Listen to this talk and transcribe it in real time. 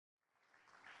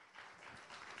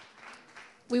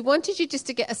we wanted you just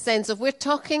to get a sense of, we're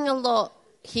talking a lot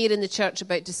here in the church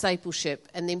about discipleship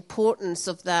and the importance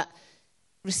of that,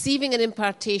 receiving an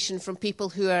impartation from people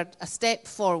who are a step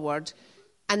forward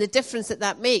and the difference that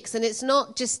that makes. And it's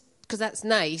not just because that's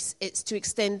nice, it's to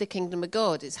extend the kingdom of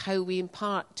God. It's how we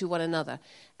impart to one another.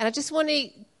 And I just want to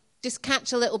just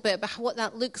catch a little bit about what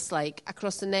that looks like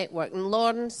across the network. And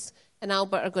Lawrence and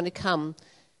Albert are going to come.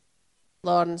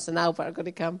 Lawrence and Albert are going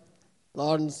to come.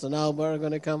 Lawrence and Albert are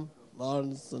going to come.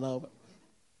 Lawrence and Albert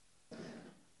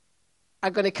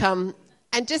are going to come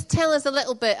and just tell us a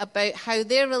little bit about how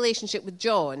their relationship with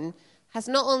John has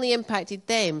not only impacted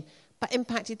them, but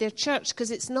impacted their church, because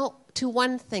it's not to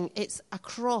one thing, it's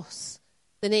across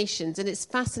the nations, and it's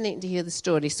fascinating to hear the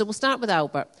story. So we'll start with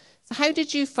Albert. So how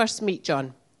did you first meet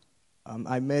John?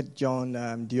 I met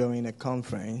John during a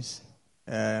conference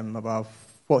about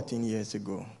 14 years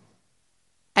ago.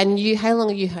 And how long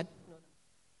have you had?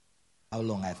 How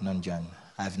long I've known John?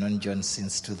 I've known John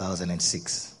since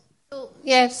 2006.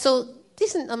 So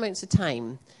decent amounts of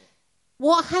time.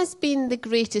 What has been the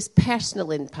greatest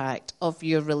personal impact of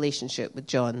your relationship with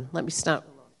John? Let me start.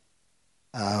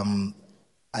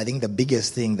 I think the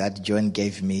biggest thing that John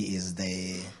gave me is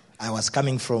I was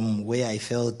coming from where I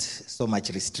felt so much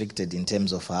restricted in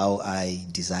terms of how I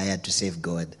desired to serve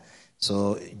God.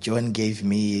 So John gave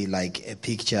me like a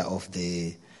picture of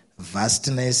the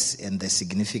vastness and the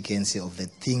significance of the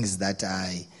things that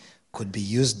I could be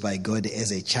used by God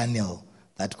as a channel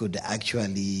that could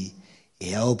actually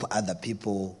help other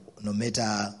people, no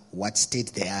matter what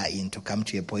state they are in, to come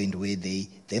to a point where they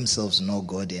themselves know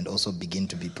God and also begin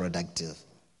to be productive.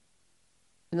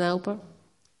 And Albert?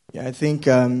 Yeah, I think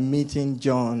meeting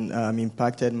John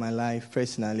impacted my life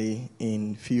personally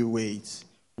in few ways.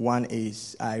 One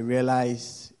is I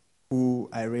realized who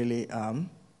I really am,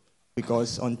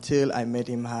 because until I met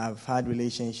him, I've had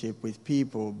relationship with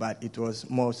people, but it was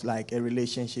most like a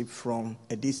relationship from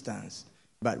a distance.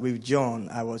 But with John,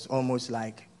 I was almost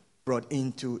like brought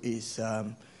into his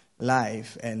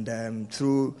life, and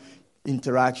through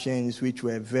interactions which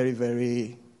were very,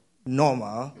 very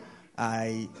normal,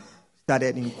 I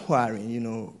started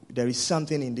inquiring, there is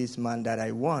something in this man that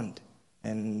I want,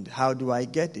 and how do I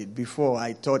get it? Before,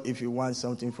 I thought if you want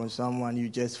something from someone, you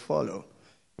just follow,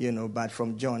 but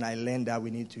from John, I learned that we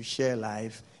need to share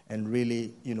life and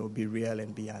really, be real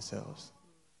and be ourselves.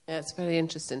 Yeah, it's very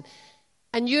interesting.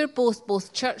 And you're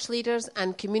both church leaders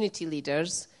and community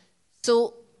leaders.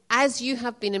 So as you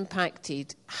have been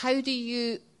impacted, how do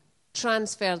you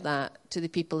transfer that to the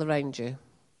people around you?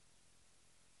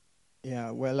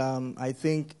 Yeah, well, I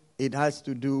think it has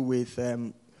to do with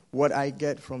what I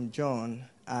get from John.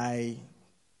 I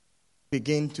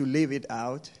begin to live it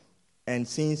out, and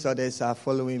since others are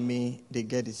following me, they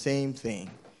get the same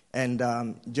thing. And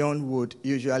John would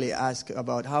usually ask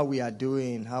about how we are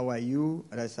doing. How are you?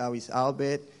 That's how is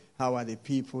Albert. How are the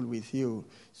people with you?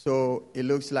 So it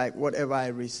looks like whatever I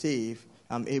receive,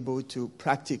 I'm able to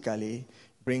practically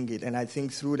bring it. And I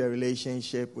think through the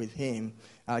relationship with him,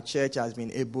 our church has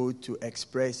been able to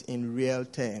express in real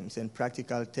terms and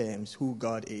practical terms who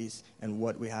God is and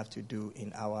what we have to do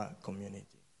in our community.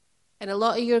 And a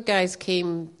lot of your guys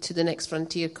came to the Next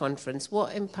Frontier conference.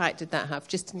 What impact did that have,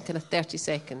 just in kind of 30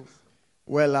 seconds?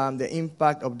 Well, the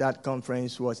impact of that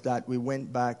conference was that we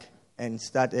went back and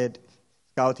started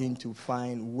scouting to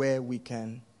find where we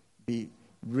can be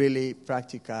really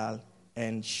practical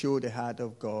and show the heart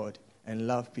of God and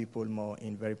love people more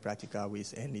in very practical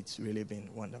ways. And it's really been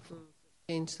wonderful.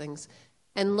 Change things.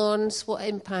 And Lawrence, what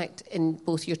impact in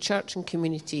both your church and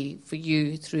community for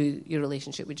you through your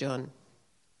relationship with John?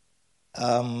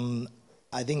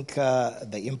 I think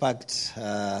the impact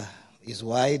is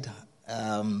wide.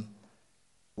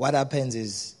 What happens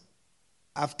is,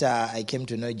 after I came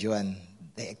to know John,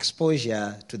 the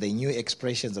exposure to the new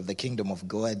expressions of the kingdom of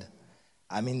God,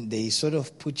 they sort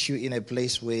of put you in a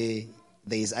place where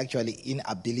there is actually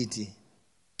inability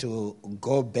to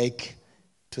go back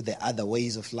to the other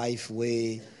ways of life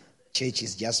where church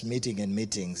is just meeting and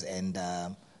meetings and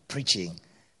preaching.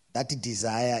 That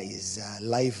desire is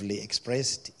lively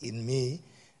expressed in me,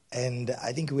 and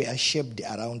I think we are shaped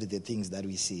around the things that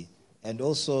we see. And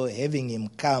also having him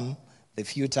come the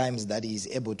few times that he is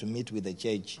able to meet with the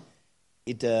church,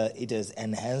 it has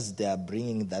enhanced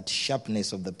bringing that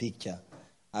sharpness of the picture.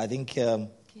 I think... Can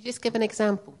you just give an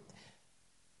example?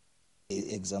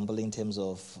 Example in terms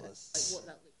of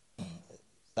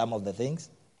some of the things?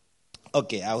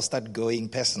 Okay, I'll start going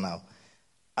personal.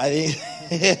 I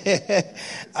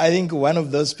think one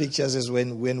of those pictures is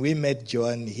when we met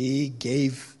John, he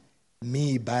gave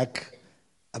me back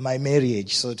my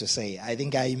marriage, so to say. I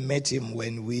think I met him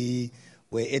when we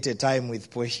were at a time with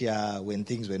Portia when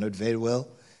things were not very well.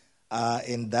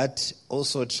 And that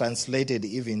also translated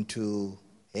even to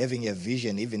having a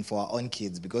vision even for our own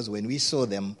kids, because when we saw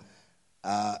them,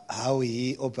 how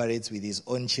he operates with his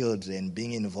own children,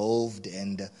 being involved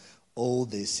and all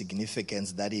the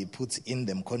significance that he puts in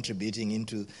them, contributing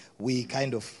into, we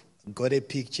kind of got a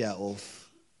picture of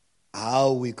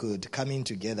how we could come in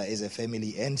together as a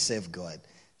family and serve God.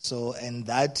 So, and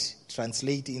that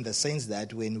translates in the sense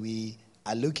that when we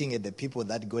are looking at the people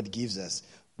that God gives us,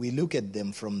 we look at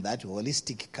them from that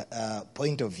holistic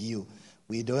point of view.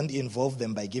 We don't involve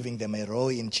them by giving them a role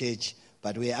in church,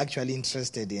 but we are actually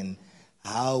interested in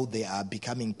how they are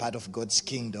becoming part of God's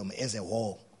kingdom as a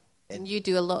whole. And you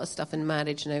do a lot of stuff in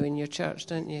marriage now in your church,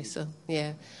 don't you? So,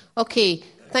 yeah. Okay,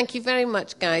 thank you very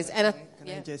much, guys. And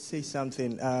Can I just say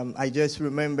something? I just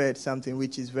remembered something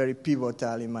which is very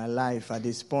pivotal in my life at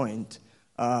this point.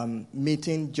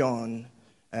 Meeting John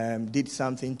did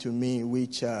something to me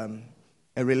which a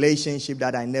relationship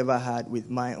that I never had with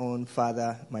my own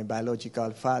father, my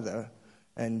biological father.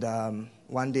 And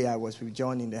one day I was with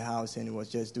John in the house and he was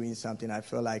just doing something. I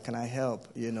felt like, can I help?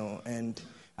 And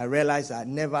I realized I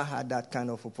never had that kind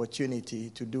of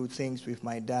opportunity to do things with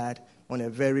my dad on a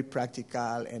very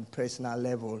practical and personal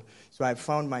level. So I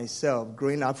found myself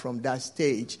growing up from that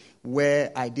stage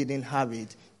where I didn't have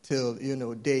it till,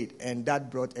 date. And that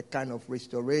brought a kind of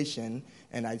restoration.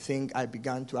 And I think I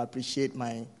began to appreciate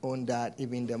my own dad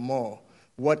even the more.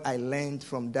 What I learned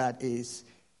from that is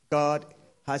God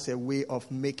has a way of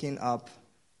making up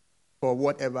for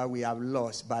whatever we have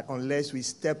lost. But unless we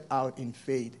step out in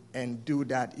faith and do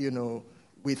that,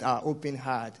 with our open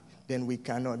heart, then we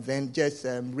cannot. Then just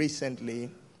recently,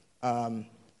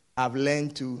 I've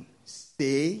learned to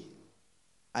say,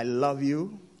 I love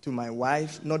you to my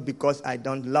wife, not because I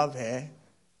don't love her,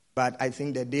 but I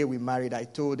think the day we married, I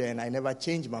told her, and I never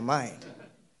changed my mind.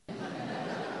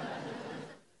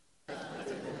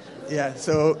 Yeah,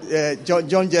 so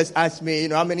John just asked me,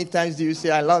 how many times do you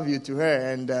say I love you to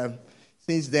her? And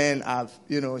since then, I've,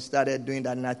 started doing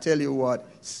that. And I tell you what,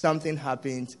 something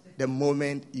happens the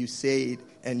moment you say it,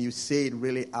 and you say it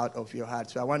really out of your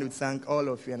heart. So I want to thank all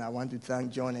of you, and I want to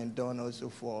thank John and Dawn also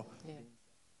for... Yeah.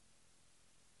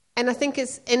 And I think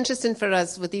it's interesting for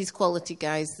us with these quality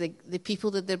guys, the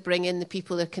people that they're bringing, the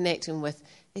people they're connecting with,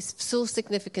 it's so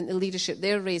significant, the leadership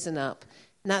they're raising up.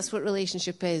 And that's what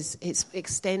relationship is. It's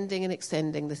extending and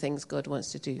extending the things God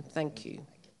wants to do. Thank you.